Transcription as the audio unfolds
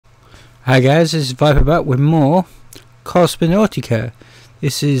Hi guys, this is Viper back with more Cosmonautica.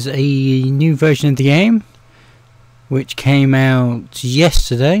 This is a new version of the game which came out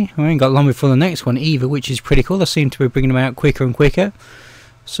yesterday. I ain't got long before the next one either, which is pretty cool. They seem to be bringing them out quicker and quicker.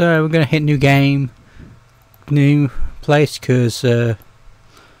 So we're going to hit new game, new place, because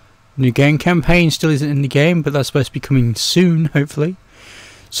new game campaign still isn't in the game, but that's supposed to be coming soon, hopefully.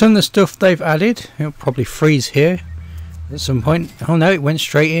 Some of the stuff they've added, it'll probably freeze here at some point. Oh no, it went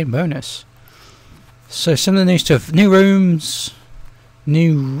straight in. Bonus. So some of the new stuff, new rooms,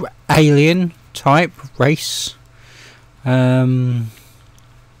 new alien type race. I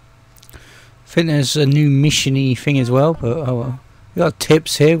think there's a new missiony thing as well, but oh well. We got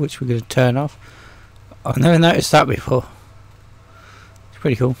tips here which we're going to turn off. I've never noticed that before. It's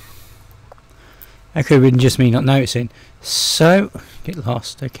pretty cool. That could have been just me not noticing. So get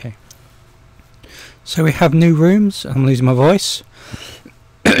lost. Okay. So we have new rooms. I'm losing my voice.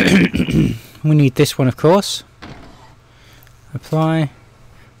 We need this one, of course. Apply.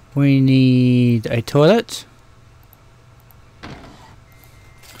 We need a toilet.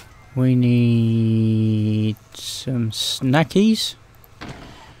 We need some snackies.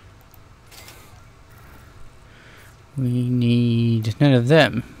 We need none of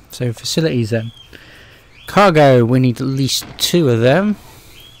them. So facilities then. Cargo, we need at least 2 of them.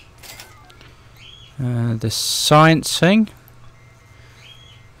 The science thing.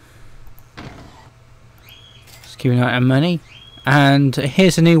 Just giving out our money. And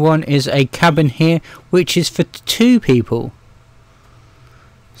here's a new one, is a cabin here, which is for 2 people.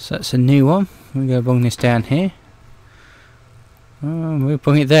 So that's a new one. We're going to bring this down here. Oh, we'll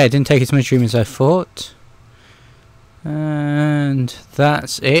bring it there. It didn't take as much room as I thought. And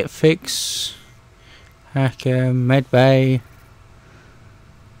that's it. Fix. Hacker, medbay,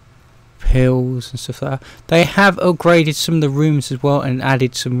 pills and stuff like that. They have upgraded some of the rooms as well and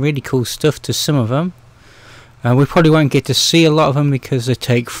added some really cool stuff to some of them. We probably won't get to see a lot of them because they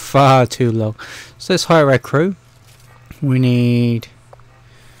take far too long. So let's hire a crew. We need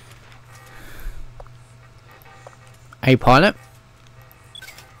a pilot.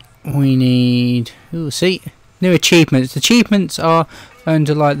 We need, see, new achievements. The achievements are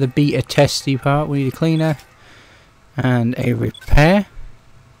under like the beta testy part. We need a cleaner and a repair.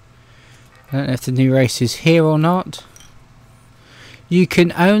 I don't know if the new race is here or not. You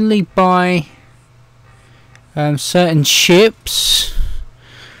can only buy certain ships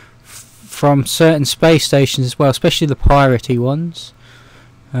from certain space stations as well, especially the piratey ones.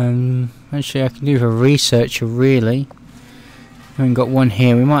 Actually I can do a researcher really. We haven't got one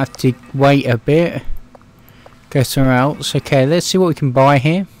here. We might have to wait a bit. Go somewhere else. Okay, let's see what we can buy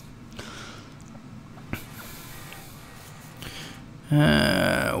here.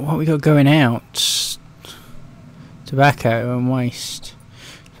 What we got going out? Tobacco and waste.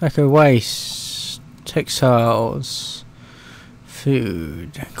 Tobacco, waste, textiles,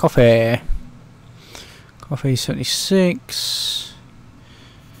 food, coffee. Coffee 76.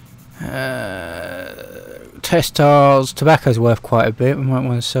 Textiles, tobacco's worth quite a bit. We might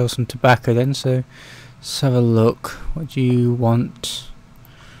want to sell some tobacco then. So let's have a look. What do you want?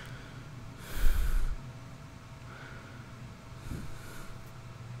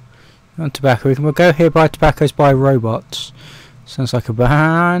 On tobacco, we'll go here. Buy tobaccos by robots. Sounds like a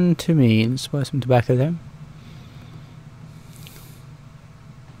ban to me. Let's buy some tobacco then.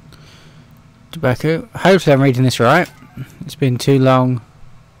 Tobacco. Hopefully I'm reading this right. It's been too long.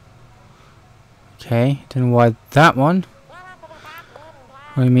 Okay, don't know why that one.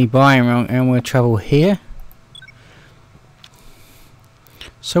 Only me buying wrong, and we'll travel here.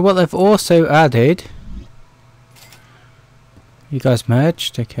 So what they've also added. You guys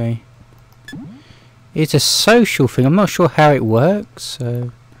merged, okay. It's a social thing. I'm not sure how it works,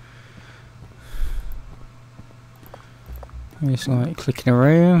 so it's like clicking a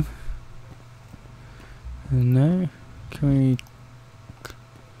room. No, can we? I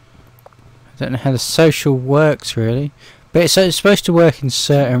don't know how the social works really, but it's supposed to work in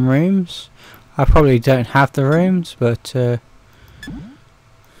certain rooms. I probably don't have the rooms, but I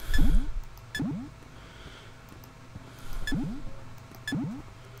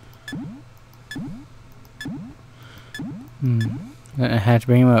don't know how to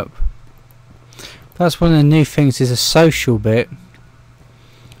bring them up. That's one of the new things, is a social bit.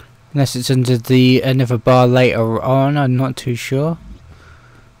 Unless it's under the another bar later on, I'm not too sure.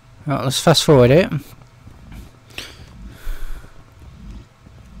 Right, let's fast forward it.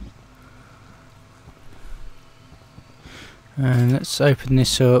 And let's open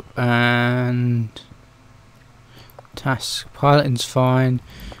this up and task. Piloting's fine.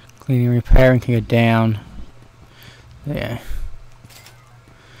 Cleaning and repairing can go down. There.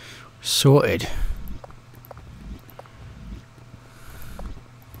 Sorted.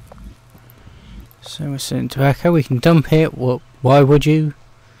 So we're selling tobacco. We can dump it. What? Why would you?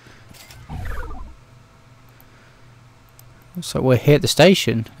 Looks like we're here at the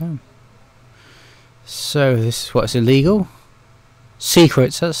station. Oh. So this is what's illegal.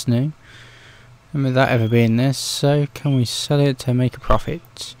 Secrets. That's new. Remember that ever being this? So can we sell it to make a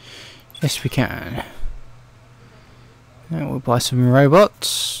profit? Yes, we can. Now we'll buy some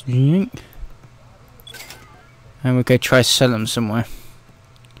robots. And we'll go try to sell them somewhere.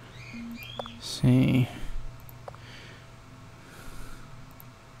 See.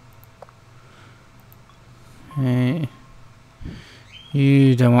 Hey.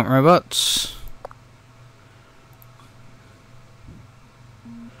 You don't want robots.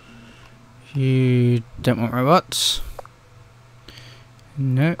 You don't want robots.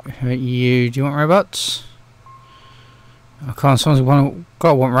 No. You do you want robots? I can't. Someone's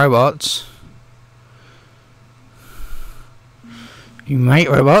gotta want robots. You make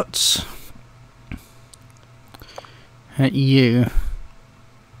robots. You.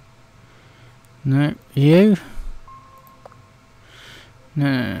 No. You.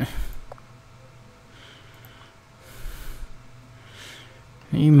 No.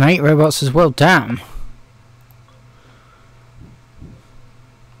 You make robots as well. Damn.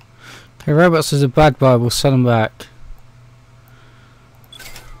 Okay, robots is a bad buy. We'll sell them back.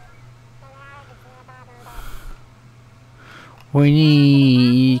 We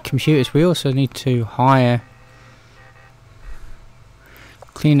need computers. We also need to hire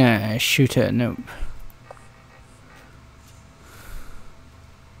cleaner, shooter. Nope.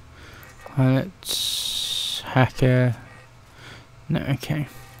 Pilot, hacker. No. Okay.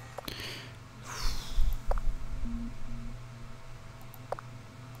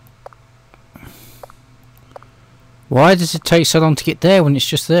 Why does it take so long to get there when it's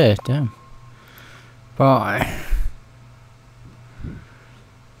just there? Damn. Bye.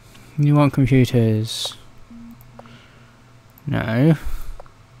 You want computers? No.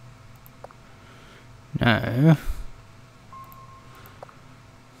 No.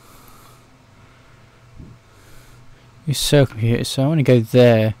 You sell computers, so I want to go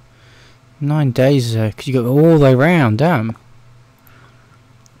there. 9 days though, because you got all the way round. Damn.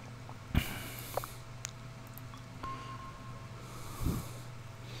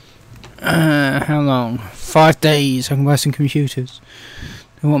 How long? 5 days. I can buy some computers.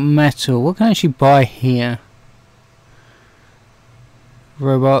 I want metal. What can I actually buy here?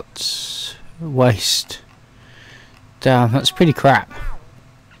 Robots. Waste. Damn, that's pretty crap.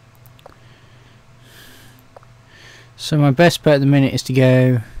 So my best bet at the minute is to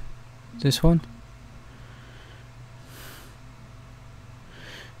go this one.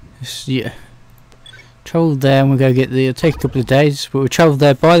 Yeah. Travel there and we'll go get the. It'll take a couple of days, but we'll travel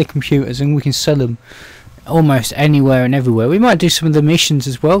there, buy the computers, and we can sell them almost anywhere and everywhere. We might do some of the missions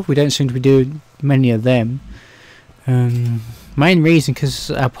as well. We don't seem to be doing many of them. Main reason because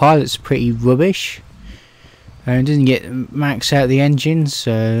our pilot's pretty rubbish. It doesn't get max out the engine,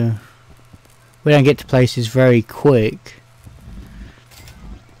 so we don't get to places very quick.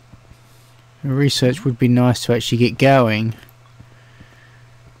 Research would be nice to actually get going.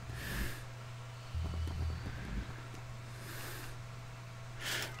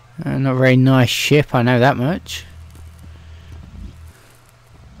 Not a very nice ship, I know that much.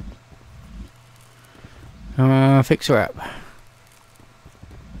 Fix her up.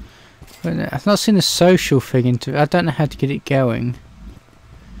 But I've not seen the social thing into it. I don't know how to get it going.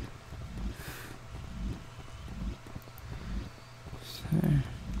 So.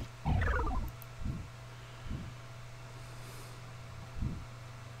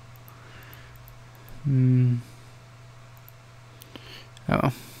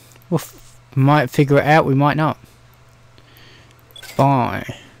 Oh. We might figure it out, we might not. Bye.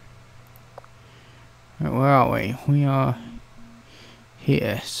 Right, where are we? We are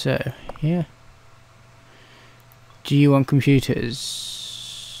here, so here. Do you want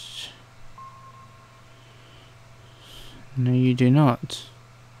computers? No, you do not.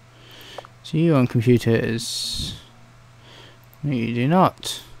 Do you want computers? No, you do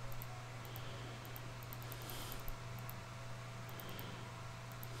not.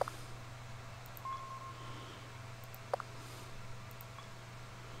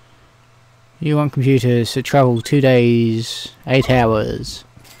 You want computers to travel 2 days, 8 hours.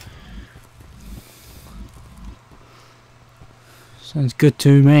 Sounds good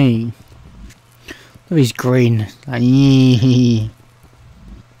to me. Look, he's green. Like,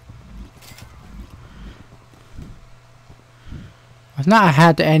 I've not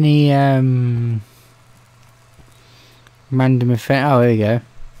had any random effect. Oh, there we go.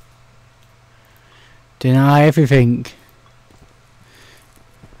 Deny everything.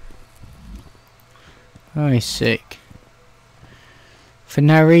 Oh, he's sick. For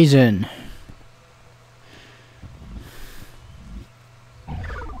no reason.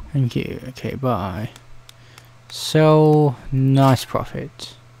 Thank you. Okay, bye. Sell. Nice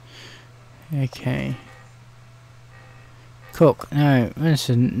profit. Okay. Cook. No.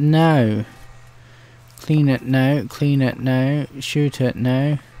 Listen. No. Clean it. No. Clean it. No. Shoot it.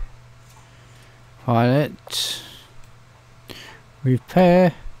 No. Pilot.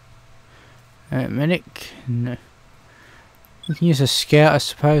 Repair. Medic. No. We can use a scout, I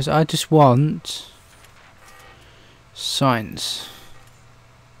suppose. I just want science.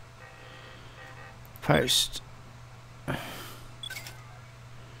 Post.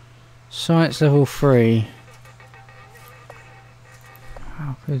 Science level 3.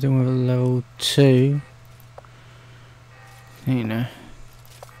 How could I do with a level 2? You know.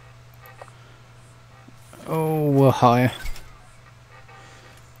 Oh, we're higher.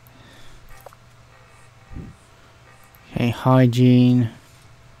 Okay, hygiene.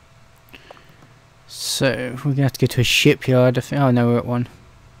 So we're gonna have to go to a shipyard. I think. Oh no, we're at one.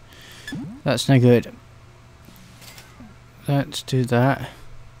 That's no good. Let's do that.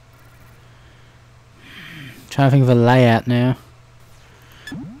 Trying to think of a layout now.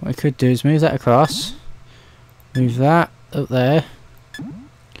 What I could do is move that across. Move that up there.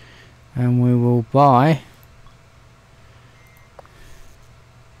 And we will buy.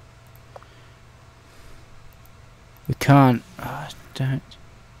 We can't. Oh, don't.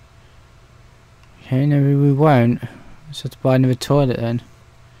 Okay, no, we won't. Let's have to buy another toilet then.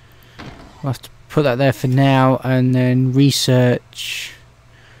 We'll have to put that there for now and then research.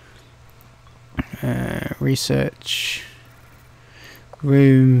 Research.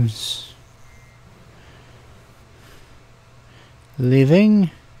 Rooms.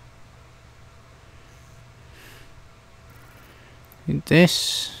 Living.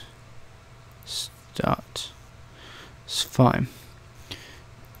 This. Start. It's fine.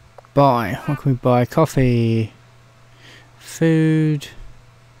 Buy. What can we buy? Coffee. Food.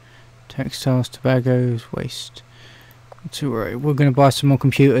 Textiles, tobaccos, waste. Not too worried. We're going to buy some more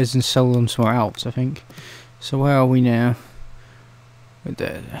computers and sell them somewhere else, I think. So where are we now? We're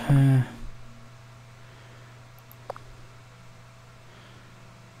there.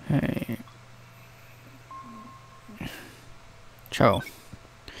 Hey. Travel.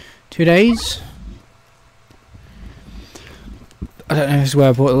 2 days. I don't know if this is where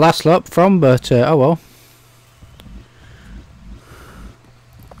I bought the last lot from, but oh well.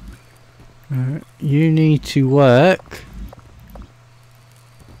 You need to work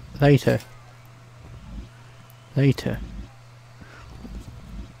later. Later.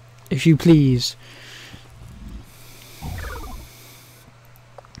 If you please.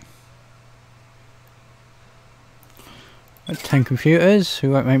 Got 10 computers. We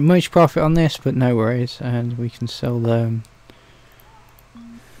won't make much profit on this, but no worries. And we can sell them.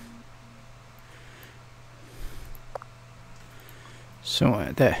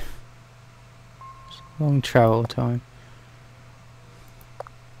 Somewhere there. Long travel time.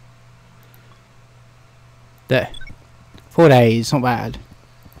 There. 4 days, not bad.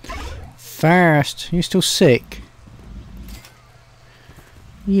 Fast. You're still sick.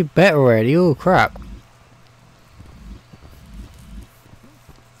 You're better already. Oh crap.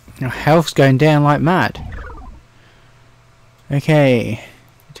 Your health's going down like mad. Okay.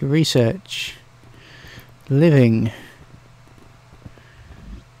 To research. Living.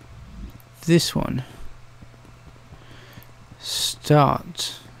 This one.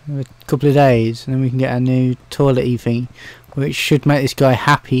 Start in a couple of days and then we can get a new toilet thing, which should make this guy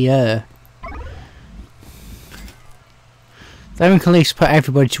happier. Then we can at least put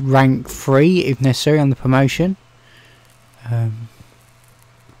everybody to rank 3 if necessary on the promotion.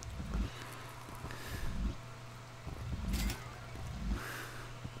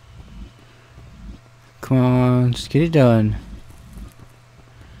 Come on, just get it done.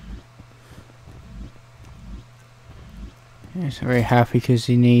 He's very happy because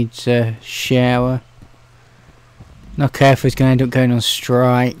he needs a shower. Not careful, he's going to end up going on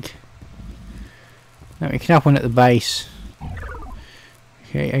strike. No, we can have one at the base.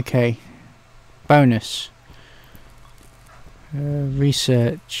 Okay, okay. Bonus.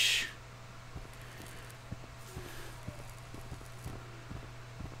 Research.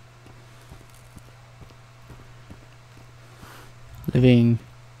 Living.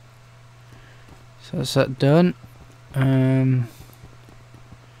 So that's that done.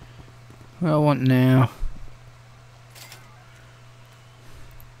 What I want now.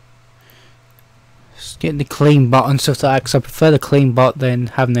 Get the clean bot and stuff like that, because I prefer the clean bot than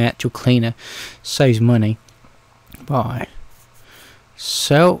having the actual cleaner. Saves money. Buy.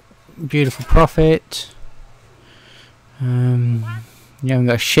 Sell. Beautiful profit. You haven't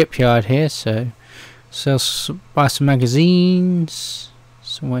got a shipyard here, so buy some magazines.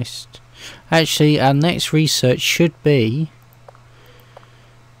 Some waste. Actually, our next research should be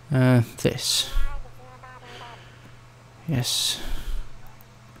this. Yes.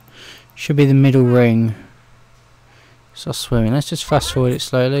 Should be the middle ring. Stop swimming. Let's just fast forward it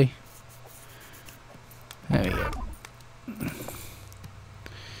slowly. There we go.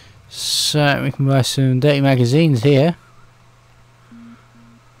 So we can buy some dirty magazines here.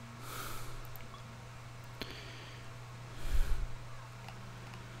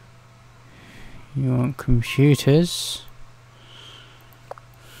 You want computers?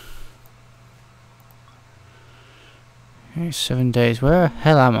 Okay, 7 days. Where the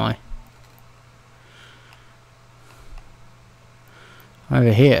hell am I?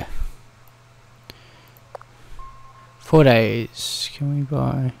 Over here. 4 days. Can we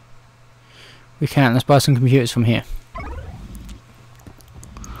buy? We can. Let's buy some computers from here.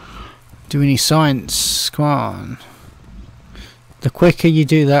 Do we need science? Come on. The quicker you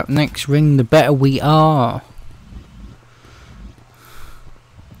do that next ring, the better we are.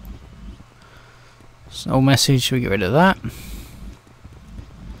 So old message, we get rid of that.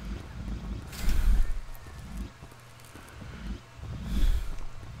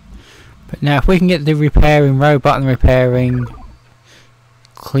 But now if we can get the repairing robot and the repairing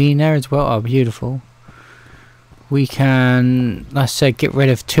cleaner as well, oh beautiful. We can, like I said, get rid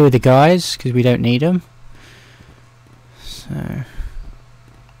of 2 of the guys because we don't need them. So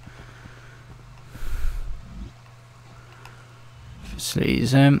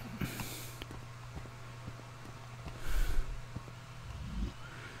facilities,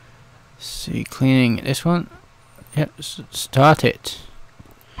 see, cleaning this one. Yep, start it.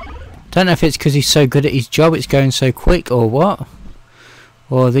 Don't know if it's because he's so good at his job it's going so quick or what,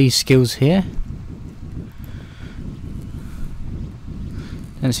 or these skills here.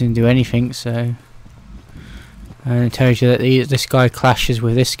 Don't seem to do anything, so and it tells you that this guy clashes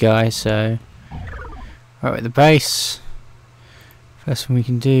with this guy. So right at the base, first thing we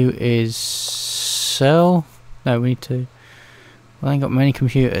can do is sell. No, we need to. Well, I ain't got many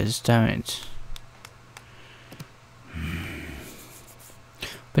computers, damn it.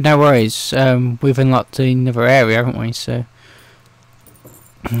 But no worries, we've unlocked another area, haven't we? So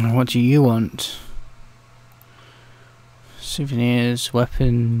what do you want? Souvenirs,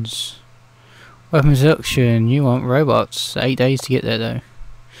 weapons. Weapons auction, you want robots. 8 days to get there though.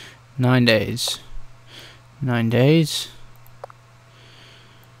 9 days. 9 days.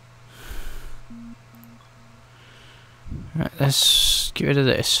 Right, let's get rid of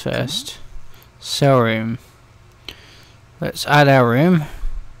this first. Sell room. Let's add our room.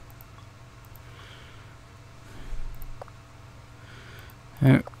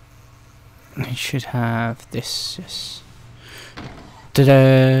 Oh, it should have this. Yes.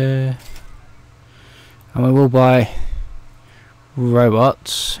 Ta-da! And we will buy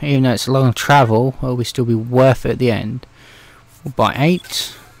robots, even though it's a long travel. It will still be worth it at the end. We'll buy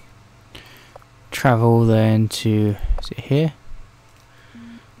 8. Travel then to, is it here?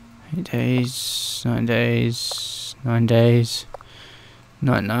 8 days, 9 days, 9 days,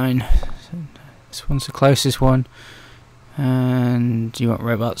 9. This one's the closest one. And you want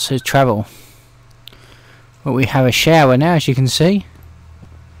robots to travel. But we have a shower now, as you can see.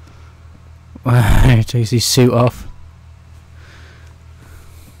 Takes his suit off.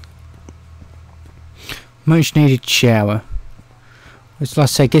 Much needed shower. As like I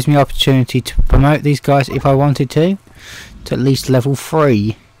say, gives me the opportunity to promote these guys if I wanted to at least level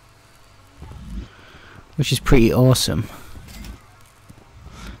 3, which is pretty awesome.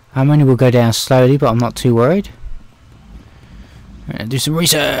 Our money will go down slowly, but I'm not too worried. Do some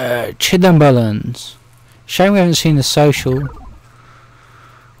research. Hidden balance. Shame we haven't seen the social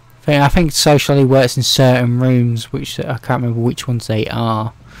thing. I think social only works in certain rooms, which I can't remember which ones they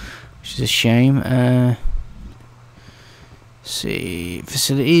are, which is a shame. See,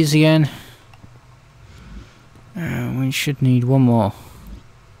 facilities again. We should need one more.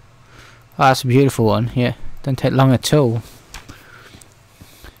 Oh, that's a beautiful one. Yeah, don't take long at all.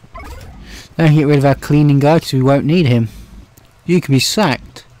 Don't get rid of our cleaning guy because we won't need him. You can be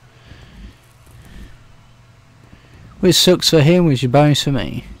sacked. Which sucks for him, which is bonus for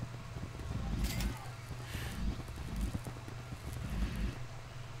me.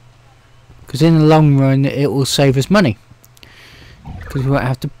 Because in the long run it will save us money. Because we won't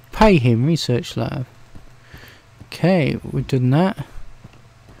have to pay him. Research lab. Okay, we've done that.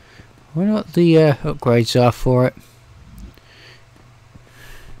 I wonder what the upgrades are for it.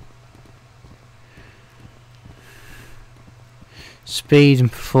 Speed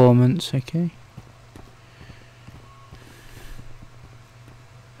and performance, okay.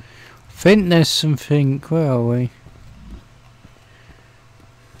 I think there's something, where are we?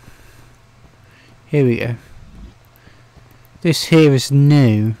 Here we go. This here is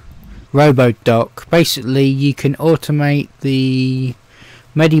new. RoboDock. Basically you can automate the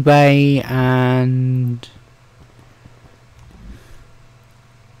medibay and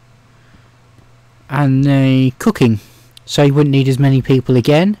the cooking. So you wouldn't need as many people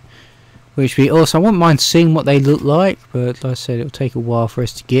again, which would be awesome. I wouldn't mind seeing what they look like, but like I said, it'll take a while for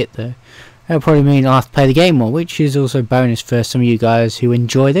us to get there. That'll probably mean I'll have to play the game more, which is also a bonus for some of you guys who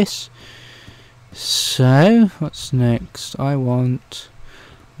enjoy this. So, what's next? I want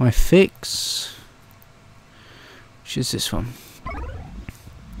my fix, which is this one.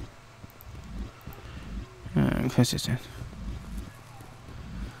 Close this down.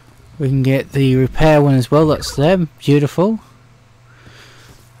 We can get the repair one as well, that's them, beautiful.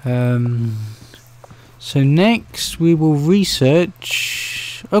 So next we will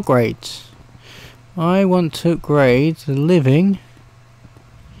research upgrades. I want to upgrade the living,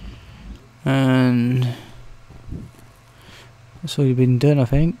 and that's already been done, I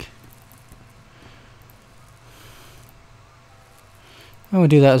think. I will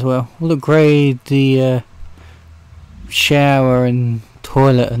do that as well. We'll upgrade the shower and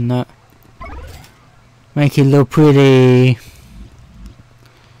toilet and that. Make it look pretty.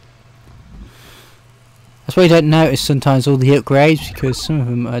 That's why you don't notice sometimes all the upgrades, because some of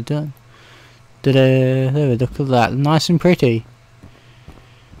them are done. There we look at that, nice and pretty.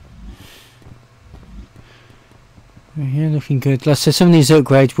 Yeah, looking good. Like I said, some of these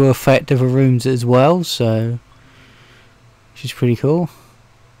upgrades will affect other rooms as well, so which is pretty cool.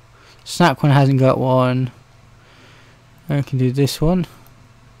 Snack one hasn't got one. I can do this one,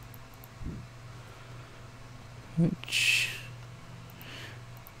 which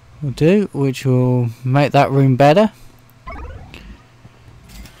will do, which will make that room better.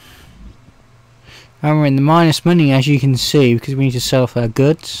 And we're in the minus money, as you can see, because we need to sell off our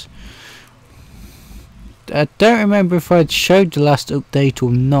goods. I don't remember if I showed the last update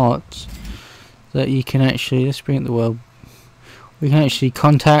or not, that you can actually, let's bring up the world, we can actually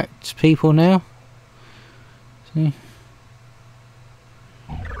contact people now. See?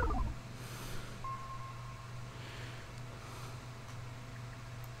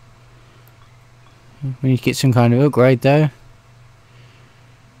 We need to get some kind of upgrade though.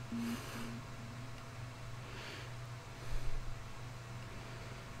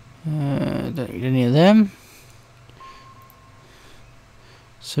 Don't need any of them.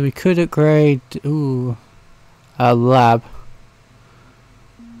 So we could upgrade our lab.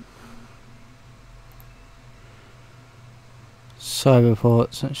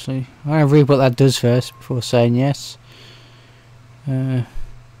 Cyberports, actually. I'm going to read what that does first before saying yes. I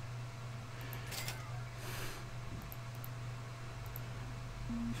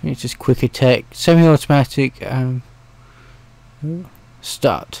think it's just quick attack, semi-automatic.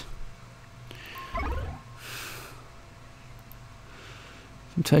 Start.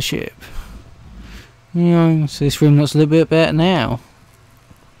 Ship. Yeah, so this room looks a little bit better now.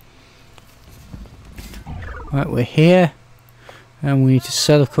 Right, we're here, and we need to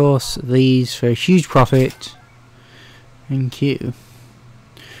sell, of course, these for a huge profit. Thank you.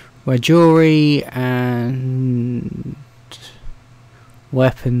 Where jewelry and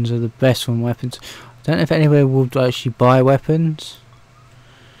weapons are the best one. Weapons. I don't know if anywhere would actually buy weapons.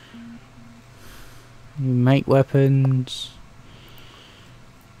 You make weapons.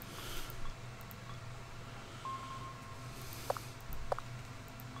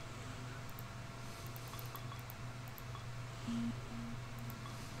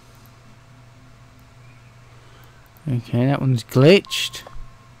 Okay, that one's glitched.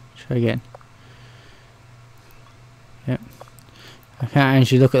 Try again. Yep. I can't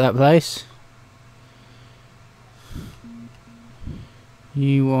actually look at that place.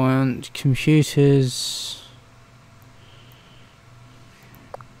 You want computers.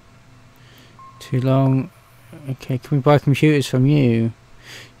 Too long. Okay, can we buy computers from you?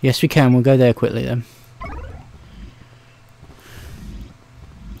 Yes, we can. We'll go there quickly then.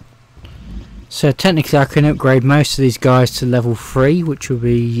 So technically I can upgrade most of these guys to level 3, which will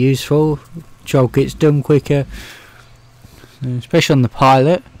be useful. Job gets done quicker, especially on the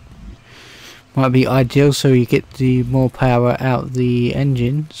pilot. Might be ideal, so you get the more power out the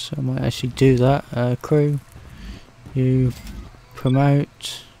engine. So I might actually do that. Crew, you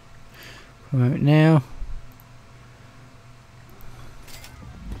promote now.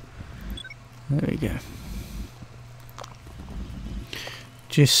 There we go.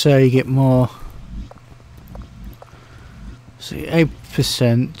 Just so you get more. See,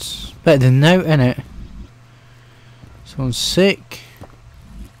 8%. Better than no, innit? Someone's sick.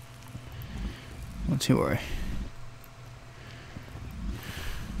 Not too worry.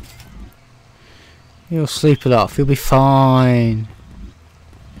 You'll sleep it off. You'll be fine.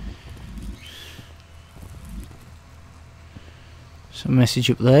 Some message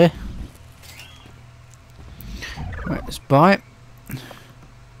up there. Right, let's buy it.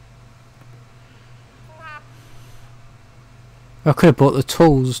 I could have bought the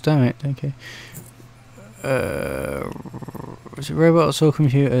tools, damn it. Okay. Is it robots or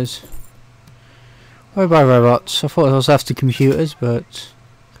computers? Why buy robots? I thought it was after computers, but.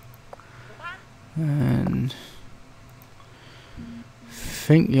 And. I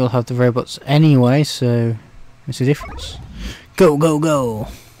think you'll have the robots anyway, so. What's the difference? Go, go, go!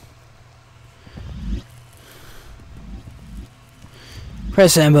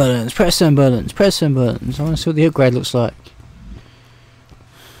 Press them buttons, press them buttons, press them buttons. I want to see what the upgrade looks like.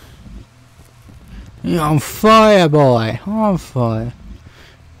 You're on fire, boy! On fire.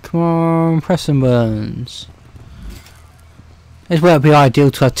 Come on, press some buttons. This would be ideal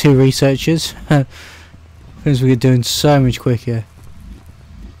to have 2 researchers. Things we get doing so much quicker.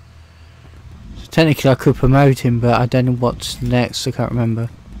 So technically I could promote him, but I don't know what's next, I can't remember.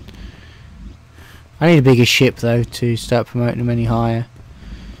 I need a bigger ship though to start promoting him any higher.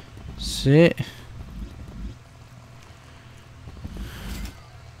 That's it.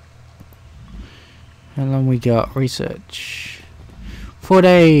 How long we got? Research. 4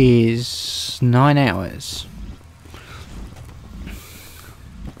 days, 9 hours.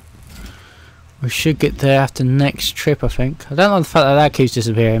 We should get there after next trip, I think. I don't like the fact that that keeps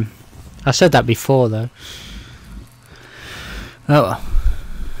disappearing. I said that before, though. Oh well.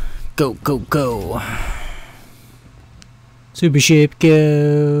 Go, go, go. Super ship,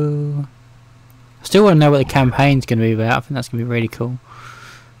 go. I still want to know what the campaign's going to be about. I think that's going to be really cool.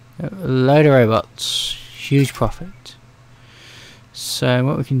 A load of robots. Huge profit. So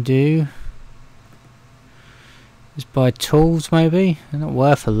what we can do is buy tools, maybe. They're not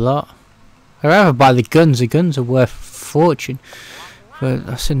worth a lot. I'd rather buy the guns. The guns are worth a fortune. But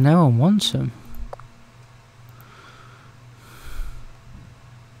I said no one wants them.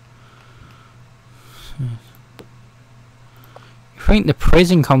 I think the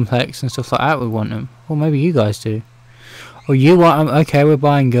prison complex and stuff like that would want them. Or maybe you guys do. Or you want them. Okay, we're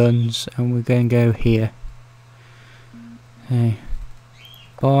buying guns. And we're going to go here. Hey.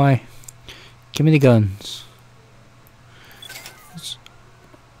 Buy. Give me the guns. That's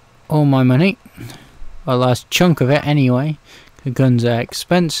all my money. A last chunk of it anyway. The guns are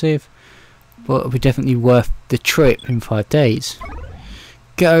expensive. But it'll be definitely worth the trip in 5 days.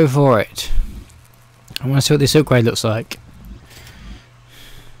 Go for it. I want to see what this upgrade looks like.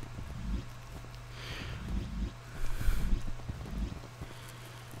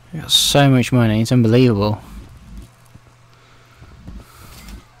 We got so much money, it's unbelievable.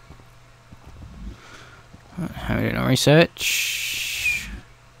 How are we doing our research?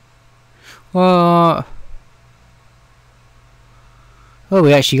 What? Oh,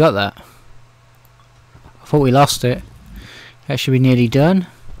 we actually got that. I thought we lost it. That should be nearly done.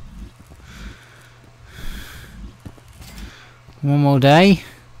 One more day.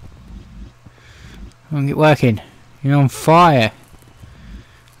 Come on, get working. You're on fire.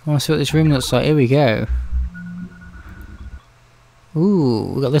 I want to see what this room looks like. Here we go.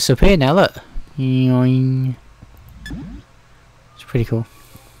 Ooh, we got this up here now, look. It's pretty cool.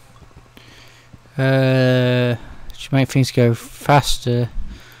 Should make things go faster.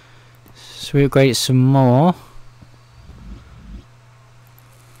 So we upgrade it some more.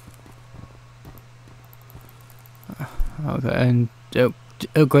 Okay, and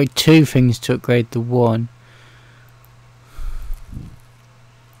upgrade 2 things to upgrade the 1.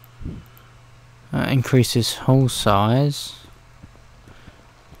 That increases hull size.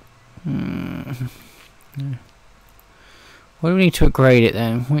 What do we need to upgrade it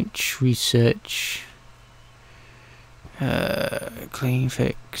then? Which research? Clean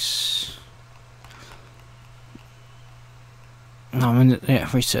fix. No, I'm in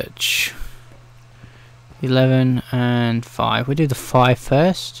research. 11 and 5. We do the 5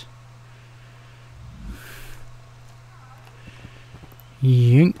 first.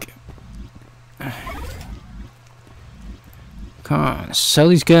 Yink. Come on, sell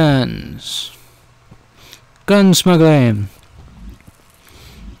these guns. Gun smuggling.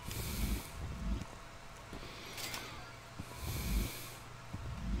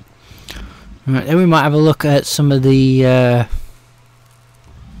 Right, then we might have a look at some of the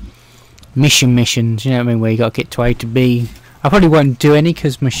missions, you know what I mean, where you got to get to A to B. I probably won't do any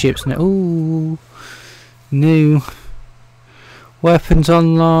because my ship's ooh, new weapons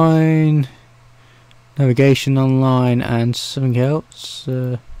online, navigation online, and something else.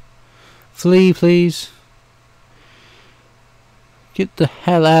 Flee, please. Get the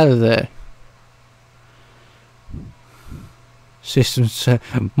hell out of there. Systems.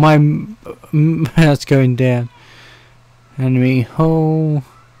 That's going down. Enemy hull.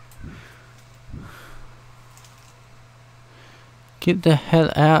 Get the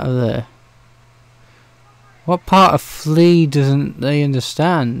hell out of there. What part of flee doesn't they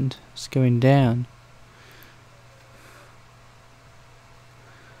understand? It's going down.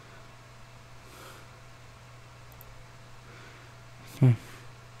 Okay.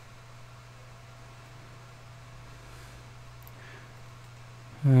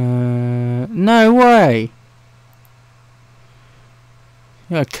 No way!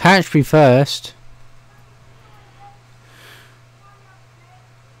 You gotta catch me first.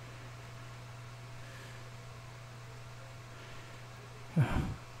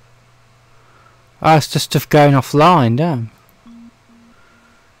 Oh, it's just stuff going offline, damn.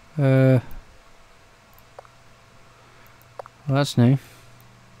 Well, that's new.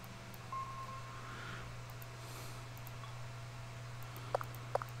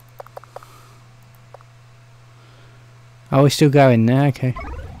 Oh, we're still going there, okay.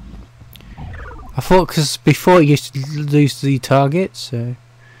 I thought because before it used to lose the target, so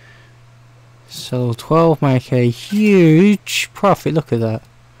sell 12, make a huge profit, look at that.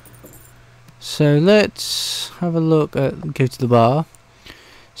 So let's have a look at, go to the bar.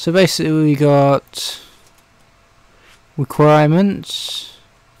 So basically we got requirements,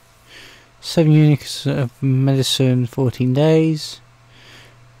 7 units of medicine, 14 days,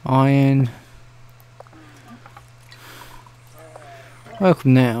 iron.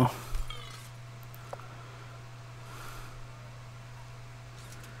 Welcome now.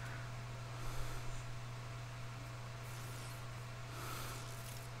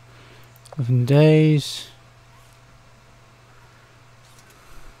 Days,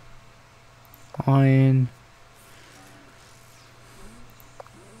 iron,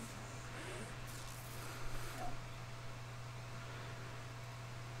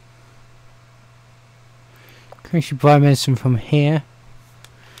 can actually buy medicine from here.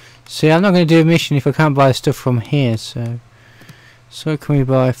 See, I'm not going to do a mission if I can't buy stuff from here, so what can we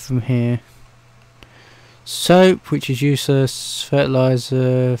buy from here? Soap, which is useless.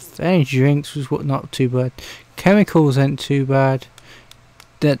 Fertilizer, energy drinks was not too bad. Chemicals ain't too bad.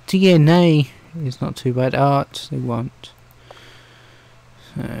 That DNA is not too bad. Art they want.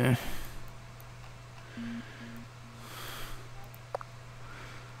 I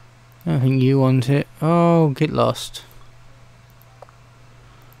don't think you want it. Oh, get lost.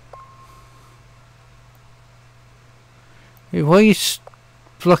 Hey, why are you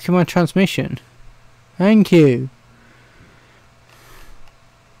blocking my transmission? Thank you.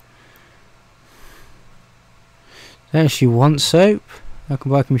 They actually want soap. I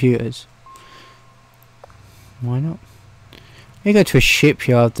can buy computers. Why not? You go to a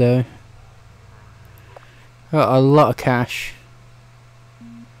shipyard though. Got a lot of cash.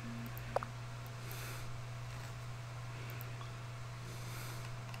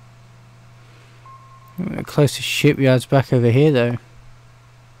 The closest shipyard's back over here though.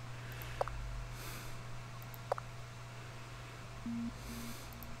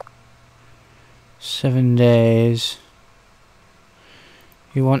 $7 days.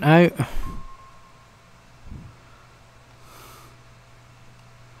 You want out?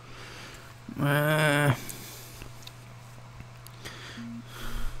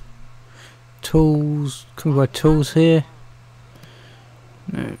 Tools. Can we buy tools here?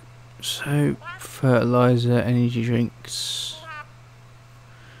 No. Soap, fertilizer, energy drinks.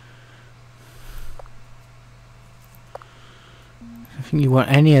 I think you want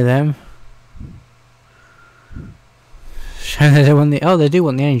any of them. They don't want the, oh, they do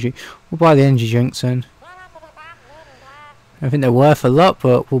want the energy. We'll buy the energy drinks then. I think they're worth a lot,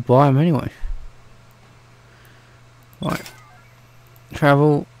 but we'll buy them anyway. Right.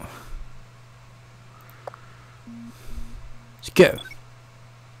 Travel. Let's go.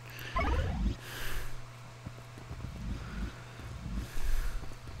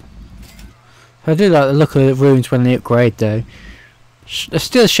 I do like the look of the ruins when they upgrade though. It's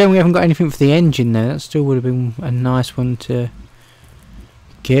still a shame we haven't got anything for the engine there. That still would have been a nice one to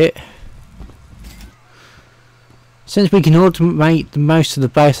get. Since we can automate most of the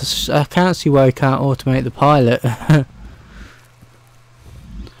base, I can't see why we can't automate the pilot. If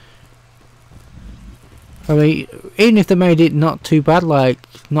I mean, even if they made it not too bad, like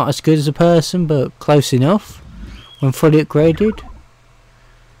not as good as a person, but close enough when fully upgraded.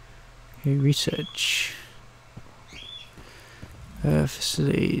 Okay, research.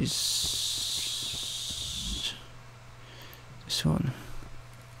 Facilities. This one.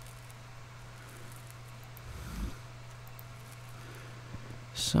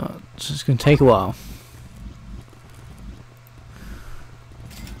 So it's going to take a while.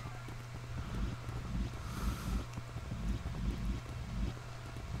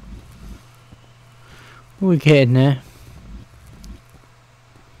 We're getting there.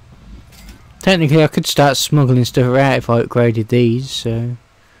 Technically I could start smuggling stuff out if I upgraded these, so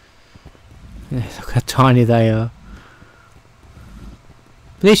yeah, look how tiny they are.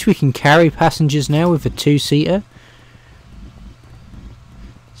 At least we can carry passengers now with a 2-seater.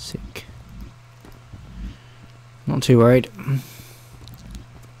 Sick. Not too worried.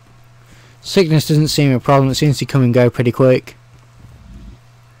 Sickness doesn't seem a problem, it seems to come and go pretty quick.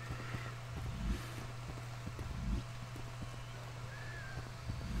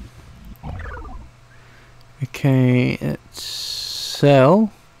 Okay, let's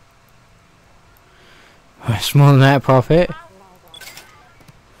sell. Smaller than that profit.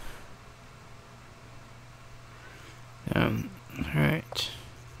 Right.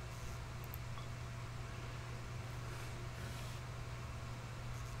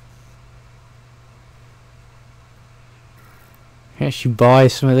 I actually buy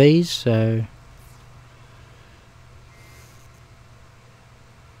some of these, so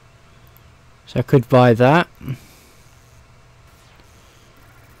I could buy that.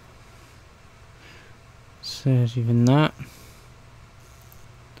 So there's even that.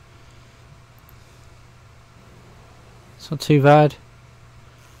 It's not too bad.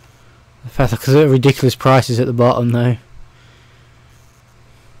 The fact that the ridiculous prices at the bottom though.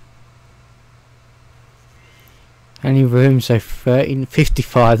 Any room, so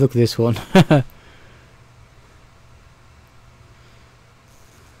 13.55. Look at this one.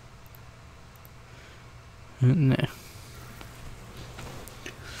 No.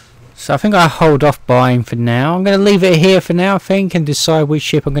 So I think I'll hold off buying for now. I'm going to leave it here for now, I think, and decide which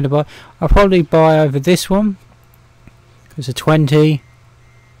ship I'm going to buy. I'll probably buy over this one. It's a 20.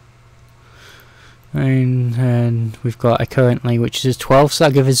 And we've got a currently, which is a 12, so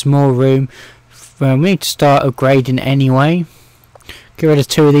that'll give us more room. We need to start upgrading anyway. Get rid of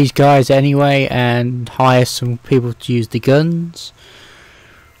 2 of these guys anyway, and hire some people to use the guns.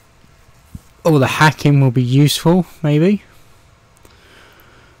 Or the hacking will be useful, maybe.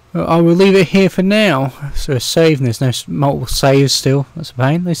 Well, I will leave it here for now. So a save, and there's no multiple saves still. That's a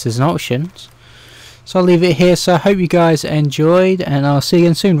pain. At least there's an option. So I'll leave it here. So I hope you guys enjoyed, and I'll see you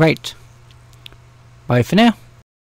again soon. Right. Bye for now.